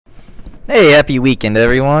Hey, happy weekend,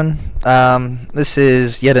 everyone. This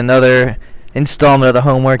is yet another installment of the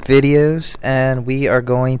homework videos, and we are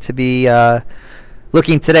going to be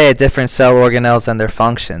looking today at different cell organelles and their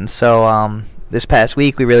functions. So this past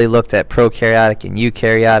week we really looked at prokaryotic and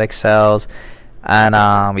eukaryotic cells,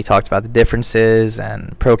 and we talked about the differences,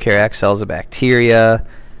 and prokaryotic cells are bacteria,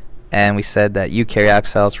 and we said that eukaryotic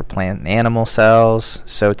cells were plant and animal cells.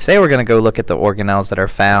 So today we're going to go look at the organelles that are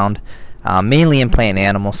found mainly in plant and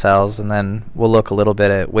animal cells, and then we'll look a little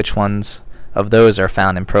bit at which ones of those are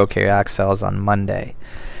found in prokaryotic cells on Monday.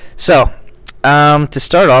 So to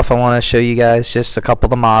start off, I want to show you guys just a couple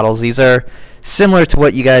of the models. These are similar to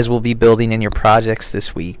what you guys will be building in your projects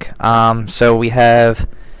this week. So we have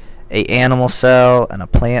a animal cell and a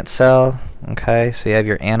plant cell. Okay, so you have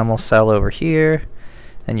your animal cell over here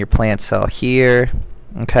and your plant cell here.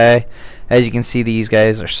 Okay, as you can see, these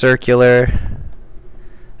guys are circular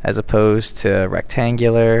as opposed to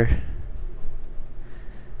rectangular.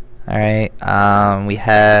 Alright, we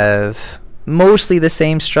have mostly the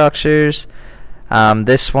same structures.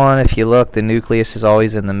 This one, if you look, the nucleus is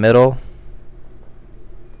always in the middle.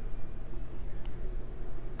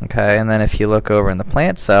 Okay, and then if you look over in the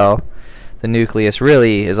plant cell, the nucleus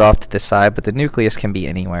really is off to the side, but the nucleus can be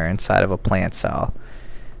anywhere inside of a plant cell.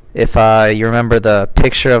 If you remember the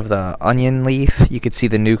picture of the onion leaf, you could see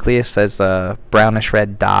the nucleus as a brownish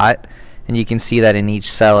red dot, and you can see that in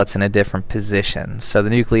each cell it's in a different position. So the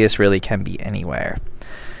nucleus really can be anywhere.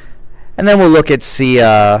 And then we'll look at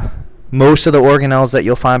most of the organelles that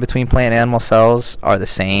you'll find between plant and animal cells are the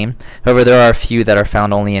same. However, there are a few that are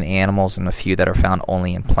found only in animals and a few that are found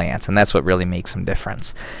only in plants, and that's what really makes them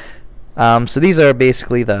different. So these are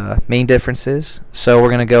basically the main differences. So we're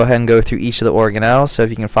going to go ahead and go through each of the organelles. So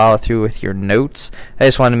if you can follow through with your notes, I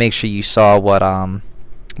just wanted to make sure you saw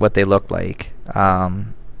what they look like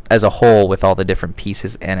as a whole with all the different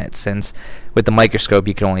pieces in it, since with the microscope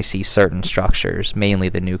you can only see certain structures, mainly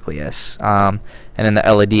the nucleus. And in the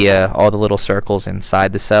LED, all the little circles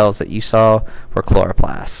inside the cells that you saw were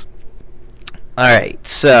chloroplasts. Alright,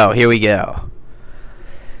 so here we go.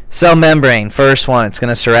 Cell membrane, first one, it's going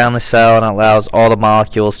to surround the cell and allows all the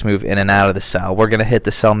molecules to move in and out of the cell. We're going to hit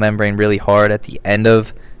the cell membrane really hard at the end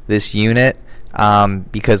of this unit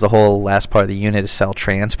because the whole last part of the unit is cell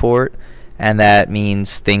transport, and that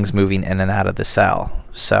means things moving in and out of the cell.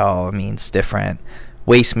 So it means different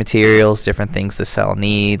waste materials, different things the cell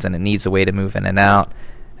needs, and it needs a way to move in and out,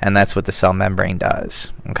 and that's what the cell membrane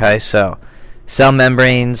does. Okay, so cell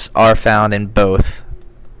membranes are found in both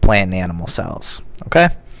plant and animal cells. Okay.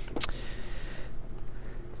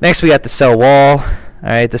 Next, we got the cell wall.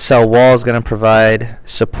 Alright, the cell wall is going to provide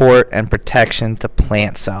support and protection to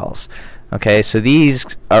plant cells. Okay, so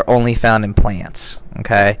these are only found in plants.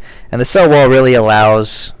 Okay, and the cell wall really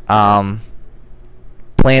allows plants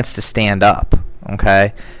to stand up.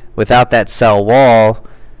 Okay, without that cell wall,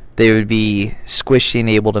 they would be squishy and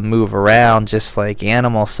able to move around just like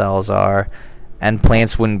animal cells are, and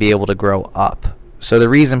plants wouldn't be able to grow up. So the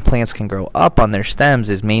reason plants can grow up on their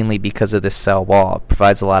stems is mainly because of this cell wall. It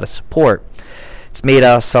provides a lot of support. It's made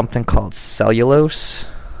out of something called cellulose,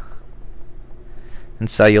 and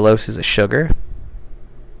cellulose is a sugar.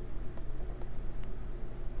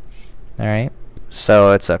 Alright,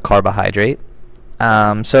 so it's a carbohydrate.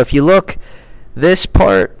 So if you look, this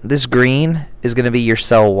part, this green, is going to be your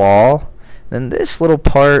cell wall. Then this little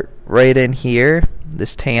part right in here,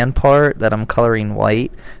 this tan part that I'm coloring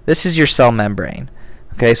white, this is your cell membrane.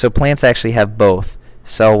 Okay, so plants actually have both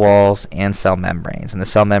cell walls and cell membranes, and the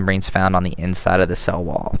cell membrane's found on the inside of the cell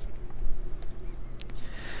wall.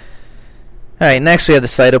 Alright, next we have the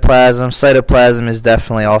cytoplasm. Cytoplasm is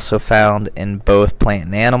definitely also found in both plant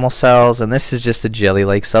and animal cells, and this is just a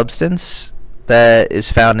jelly-like substance that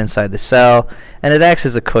is found inside the cell, and it acts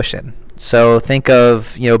as a cushion. So think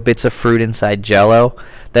of, bits of fruit inside Jello.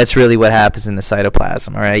 That's really what happens in the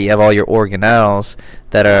cytoplasm. All right, you have all your organelles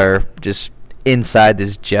that are just inside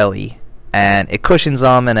this jelly, and it cushions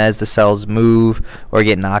them. And as the cells move or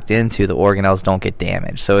get knocked into, the organelles don't get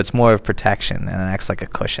damaged. So it's more of protection, and it acts like a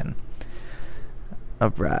cushion.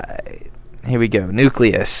 All right, here we go.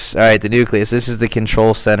 Nucleus. All right, the nucleus. This is the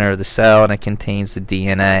control center of the cell, and it contains the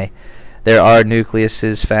DNA. There are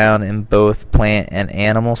nucleuses found in both plant and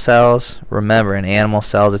animal cells. Remember, in animal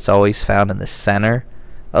cells, it's always found in the center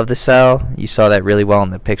of the cell. You saw that really well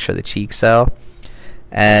in the picture of the cheek cell.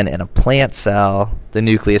 And in a plant cell, the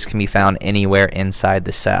nucleus can be found anywhere inside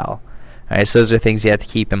the cell. Alright, so those are things you have to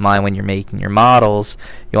keep in mind when you're making your models.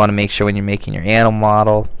 You want to make sure when you're making your animal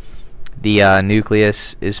model, the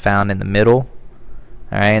nucleus is found in the middle.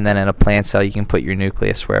 Alright, and then in a plant cell, you can put your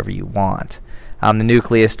nucleus wherever you want. The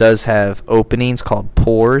nucleus does have openings called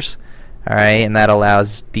pores, Alright, and that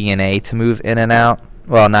allows DNA to move in and out.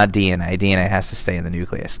 Well, not DNA. DNA has to stay in the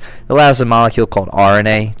nucleus. It allows a molecule called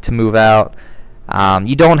RNA to move out.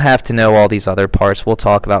 You don't have to know all these other parts. We'll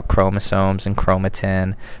talk about chromosomes and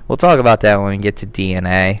chromatin. We'll talk about that when we get to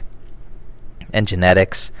DNA and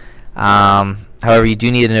genetics. However, you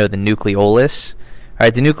do need to know the nucleolus.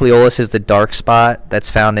 Alright, the nucleolus is the dark spot that's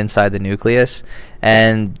found inside the nucleus,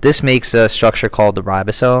 and this makes a structure called the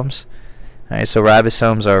ribosomes. Alright, so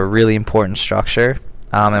ribosomes are a really important structure,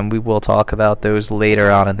 and we will talk about those later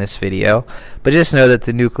on in this video. But just know that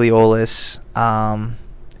the nucleolus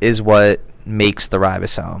is what makes the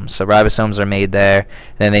ribosomes. So ribosomes are made there,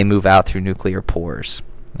 and then they move out through nuclear pores.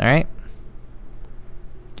 Alright?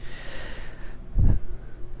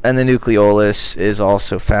 And the nucleolus is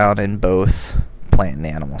also found in both plant and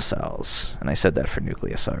animal cells. And I said that for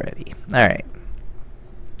nucleus already. Alright.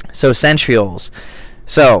 So centrioles.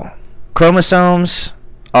 So chromosomes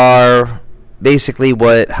are basically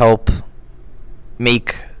what help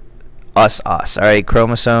make us us. Alright,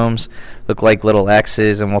 chromosomes look like little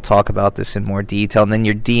X's, and we'll talk about this in more detail. And then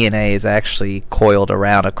your DNA is actually coiled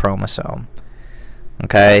around a chromosome.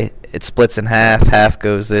 Okay, it splits in half. Half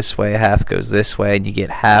goes this way, half goes this way, and you get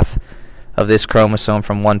half of this chromosome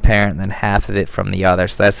from one parent and then half of it from the other.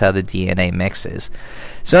 So that's how the DNA mixes.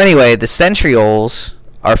 So anyway, the centrioles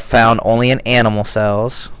are found only in animal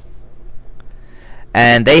cells,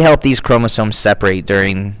 and they help these chromosomes separate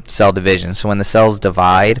during cell division. So when the cells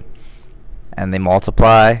divide and they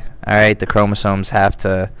multiply, alright, the chromosomes have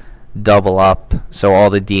to double up so all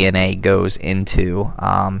the DNA goes into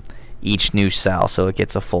each new cell, so it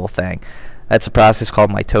gets a full thing. That's a process called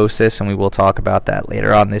mitosis, and we will talk about that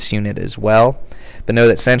later on this unit as well. But know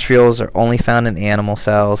that centrioles are only found in animal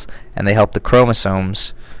cells, and they help the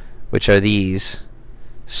chromosomes, which are these,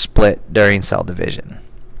 split during cell division.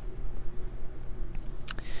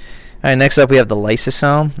 Alright, next up we have the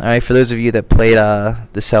lysosome. Alright, for those of you that played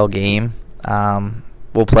the cell game,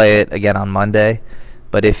 we'll play it again on Monday.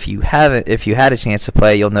 But if you haven't, if you had a chance to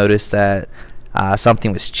play, you'll notice that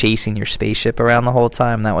something was chasing your spaceship around the whole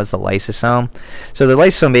time. That was the lysosome. So the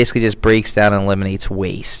lysosome basically just breaks down and eliminates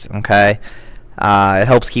waste. Okay, it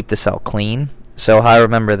helps keep the cell clean. So how I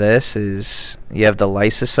remember this is you have the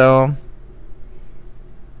lysosome,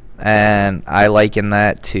 and I liken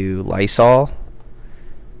that to Lysol,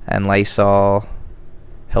 and Lysol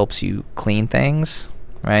helps you clean things,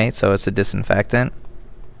 right? So it's a disinfectant.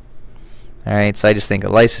 Alright, so I just think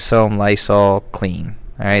of lysosome, Lysol, clean.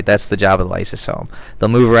 Alright, that's the job of the lysosome. They'll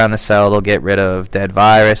move around the cell, they'll get rid of dead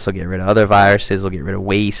virus, they'll get rid of other viruses, they'll get rid of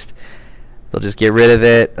waste. They'll just get rid of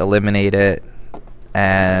it, eliminate it,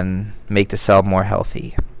 and make the cell more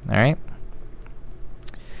healthy. Alright?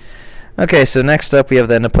 Okay, so next up we have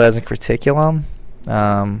the endoplasmic reticulum.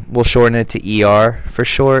 We'll shorten it to ER for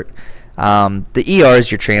short. The ER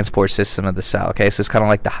is your transport system of the cell. Okay, so it's kind of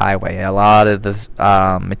like the highway. A lot of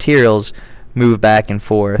the materials move back and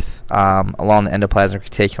forth along the endoplasmic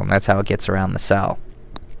reticulum. That's how it gets around the cell.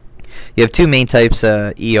 You have two main types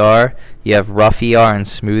of ER. You have rough ER and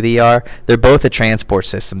smooth ER. They're both a transport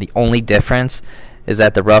system. The only difference is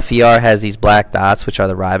that the rough ER has these black dots, which are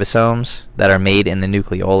the ribosomes that are made in the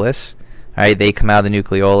nucleolus. Alright, they come out of the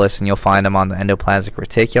nucleolus, and you'll find them on the endoplasmic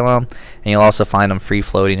reticulum, and you'll also find them free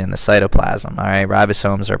floating in the cytoplasm. Alright,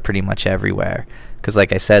 ribosomes are pretty much everywhere because,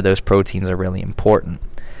 like I said, those proteins are really important.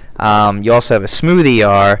 You also have a smooth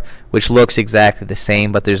ER, which looks exactly the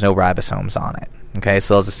same, but there's no ribosomes on it. Okay,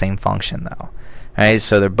 so it's the same function though. Alright,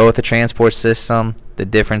 so they're both a transport system. The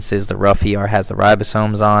difference is the rough ER has the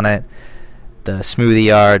ribosomes on it. The smooth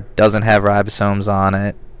ER doesn't have ribosomes on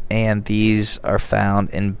it, and these are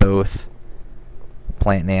found in both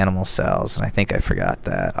plant and animal cells, and I think I forgot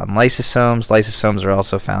that. On lysosomes, lysosomes are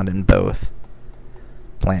also found in both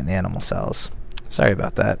plant and animal cells. Sorry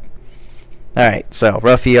about that. Alright, so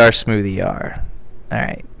rough ER, smooth ER.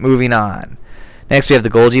 Alright, moving on. Next we have the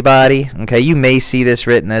Golgi body. Okay, you may see this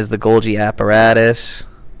written as the Golgi apparatus.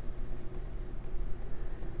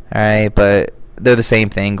 Alright, but they're the same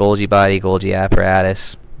thing. Golgi body, Golgi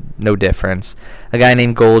apparatus. No difference. A guy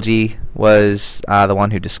named Golgi was the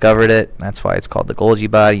one who discovered it. That's why it's called the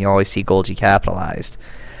Golgi body. You always see Golgi capitalized.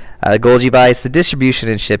 The Golgi body is the distribution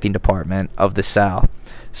and shipping department of the cell.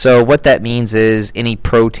 So what that means is any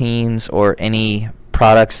proteins or any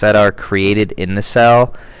products that are created in the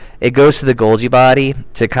cell, it goes to the Golgi body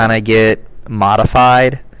to kind of get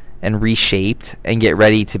modified and reshaped and get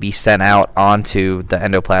ready to be sent out onto the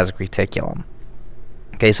endoplasmic reticulum.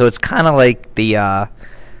 Okay, so it's kind of like the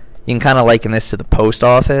you can kind of liken this to the post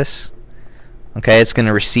office. Okay, it's going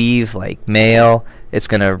to receive like mail, it's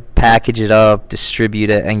going to package it up,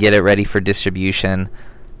 distribute it, and get it ready for distribution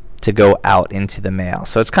to go out into the mail.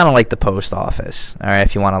 So it's kind of like the post office, all right,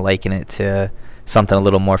 if you want to liken it to something a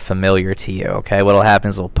little more familiar to you. Okay, what'll happen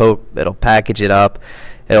is it'll package it up,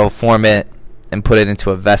 it'll form it and put it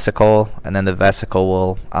into a vesicle, and then the vesicle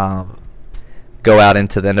will go out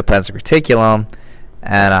into the endoplasmic reticulum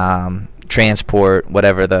and transport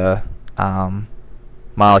whatever the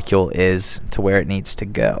molecule is to where it needs to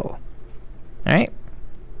go. All right.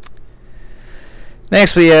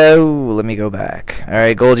 Next we have, let me go back. All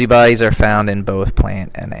right, Golgi bodies are found in both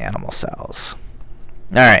plant and animal cells.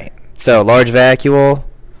 All right, so large vacuole,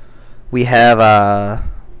 we have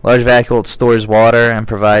large vacuole, it stores water and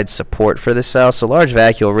provides support for the cell. So large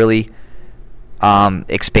vacuole really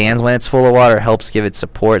expands when it's full of water, helps give it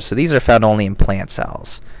support. So these are found only in plant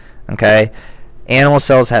cells. Okay, animal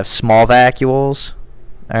cells have small vacuoles.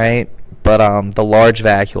 All right, but the large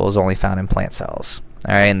vacuole is only found in plant cells.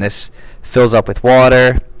 All right, and this fills up with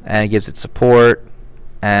water and it gives it support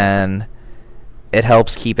and it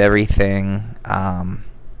helps keep everything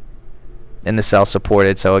in the cell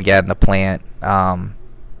supported. So again, the plant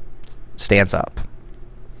stands up.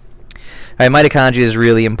 All right, mitochondria is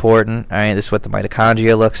really important. All right, this is what the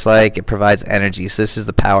mitochondria looks like. It provides energy. So this is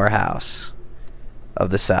the powerhouse of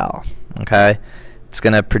the cell. Okay, it's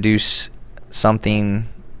going to produce something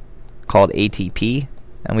called ATP,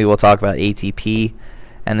 and we will talk about ATP.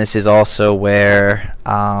 And this is also where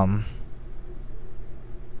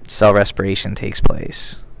cell respiration takes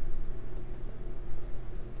place.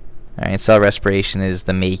 All right, cell respiration is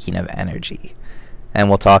the making of energy. And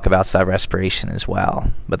we'll talk about cell respiration as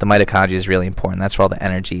well. But the mitochondria is really important. That's where all the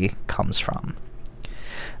energy comes from.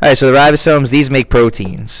 All right, so the ribosomes, these make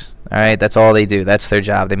proteins. All right, that's all they do. That's their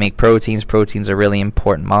job. They make proteins. Proteins are really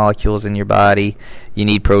important molecules in your body. You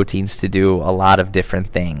need proteins to do a lot of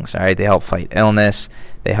different things. All right, they help fight illness.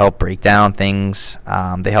 They help break down things.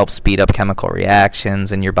 They help speed up chemical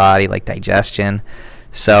reactions in your body, like digestion.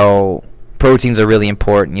 So proteins are really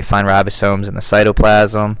important. You find ribosomes in the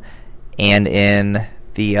cytoplasm and in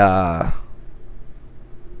the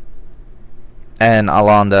and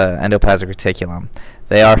along the endoplasmic reticulum.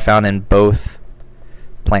 They are found in both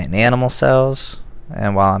plant and animal cells,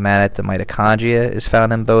 and while I'm at it, the mitochondria is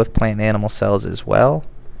found in both plant and animal cells as well.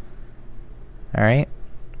 All right,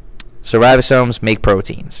 so ribosomes make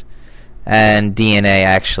proteins, and DNA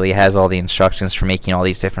actually has all the instructions for making all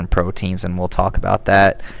these different proteins, and we'll talk about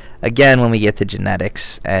that again when we get to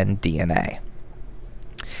genetics and DNA.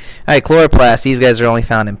 All right, chloroplasts, these guys are only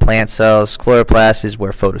found in plant cells. Chloroplast is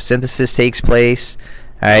where photosynthesis takes place.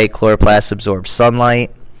 All right, chloroplasts absorb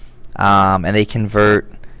sunlight, and they convert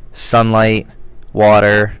sunlight,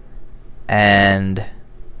 water, and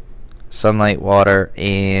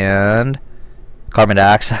carbon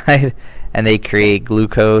dioxide, and they create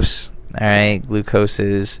glucose. All right, glucose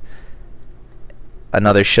is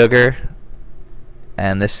another sugar,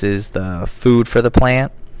 and this is the food for the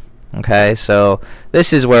plant. Okay, so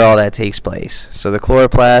this is where all that takes place. So the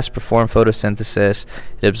chloroplast perform photosynthesis.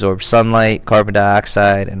 It absorbs sunlight, carbon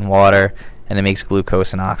dioxide, and water, and it makes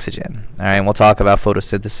glucose and oxygen. All right, and we'll talk about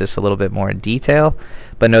photosynthesis a little bit more in detail,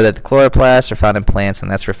 but know that the chloroplasts are found in plants, and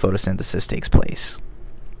that's where photosynthesis takes place.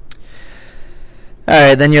 All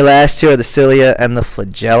right, then your last two are the cilia and the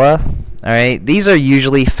flagella. All right, these are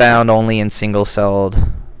usually found only in single-celled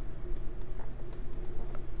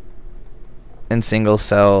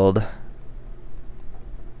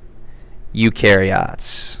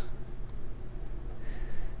eukaryotes.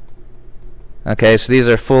 Okay, so these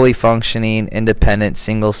are fully functioning, independent,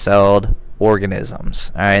 single-celled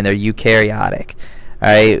organisms. All right, and they're eukaryotic. All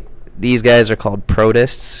right, these guys are called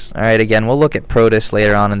protists. All right, again, we'll look at protists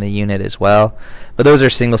later on in the unit as well, but those are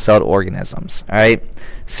single-celled organisms. All right,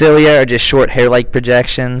 cilia are just short hair-like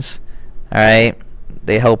projections. All right,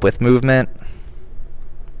 they help with movement.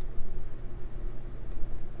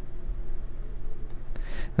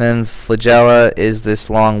 Then flagella is this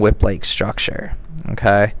long whip-like structure.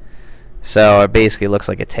 Okay, so it basically looks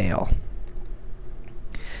like a tail.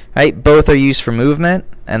 Right, both are used for movement,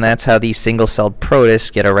 and that's how these single-celled protists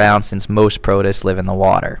get around, since most protists live in the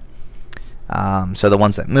water. So the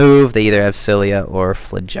ones that move, they either have cilia or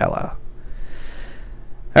flagella.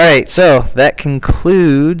 Alright, so that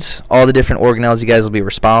concludes all the different organelles you guys will be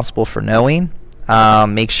responsible for knowing.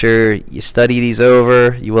 Make sure you study these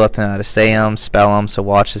over. You will have to know how to say them, spell them, so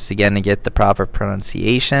watch this again to get the proper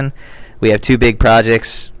pronunciation. We have two big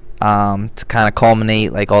projects to kind of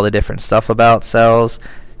culminate like all the different stuff about cells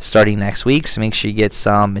starting next week, so make sure you get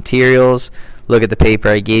some materials, look at the paper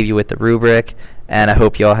I gave you with the rubric, and I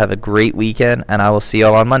hope you all have a great weekend, and I will see you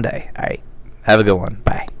all on Monday. Alright, have a good one.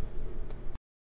 Bye.